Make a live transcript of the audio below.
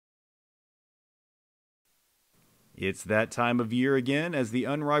It's that time of year again as the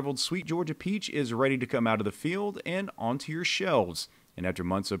unrivaled Sweet Georgia peach is ready to come out of the field and onto your shelves. And after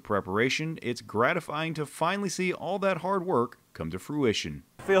months of preparation, it's gratifying to finally see all that hard work come to fruition.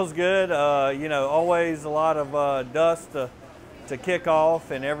 Feels good, always a lot of dust to kick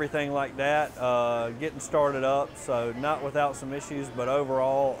off and everything like that, getting started up, so not without some issues, but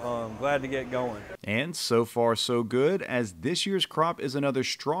overall glad to get going. And so far so good, as this year's crop is another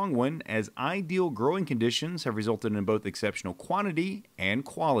strong one, as ideal growing conditions have resulted in both exceptional quantity and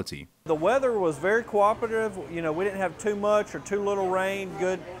quality. The weather was very cooperative. We didn't have too much or too little rain,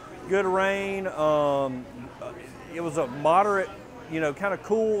 good rain. It was a moderate, kind of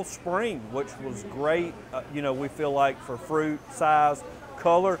cool spring, which was great. We feel like for fruit, size,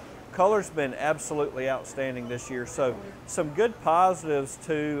 color's been absolutely outstanding this year. So some good positives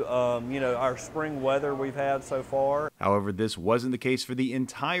to, our spring weather we've had so far. However, this wasn't the case for the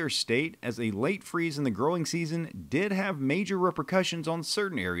entire state, as a late freeze in the growing season did have major repercussions on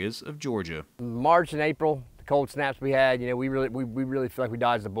certain areas of Georgia. March and April, the cold snaps we had, we really feel like we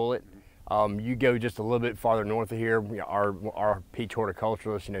dodged a bullet. You go just a little bit farther north of here, our peach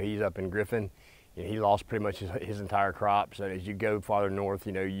horticulturalist, he's up in Griffin. He lost pretty much his entire crop. So as you go farther north,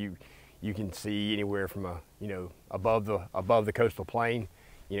 you can see anywhere from above the coastal plain,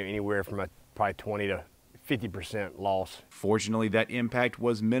 anywhere from probably 20 to 50% loss. Fortunately, that impact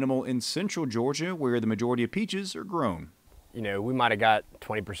was minimal in central Georgia, where the majority of peaches are grown. We might have got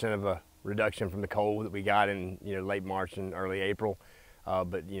 20% of a reduction from the cold that we got in late March and early April.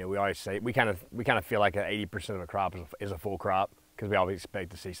 But we always say we kind of feel like 80% of a crop is a full crop, because we always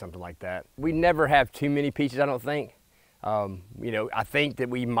expect to see something like that. We never have too many peaches, I don't think. I think that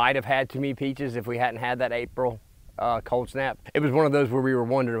we might have had too many peaches if we hadn't had that April cold snap. It was one of those where we were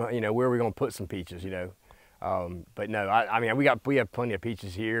wondering, where are we going to put some peaches, But no, I mean, we have plenty of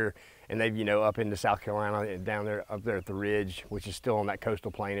peaches here, and they've, up into South Carolina, up there at the Ridge, which is still in that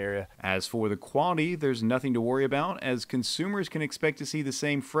coastal plain area. As for the quality, there's nothing to worry about, as consumers can expect to see the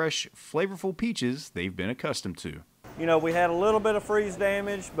same fresh, flavorful peaches they've been accustomed to. We had a little bit of freeze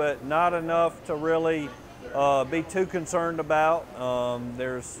damage, but not enough to really be too concerned about.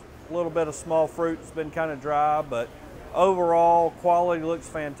 There's a little bit of small fruit that's been kind of dry, but overall quality looks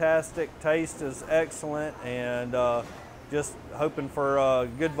fantastic, taste is excellent, and just hoping for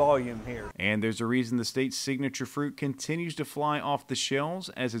good volume here. And there's a reason the state's signature fruit continues to fly off the shelves,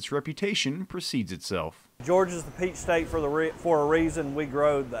 as its reputation precedes itself. Georgia's the peach state for a reason. We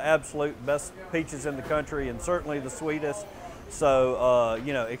grow the absolute best peaches in the country, and certainly the sweetest. So,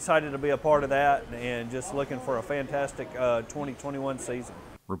 excited to be a part of that, and just looking for a fantastic 2021 season.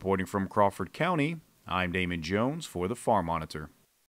 Reporting from Crawford County, I'm Damon Jones for the Farm Monitor.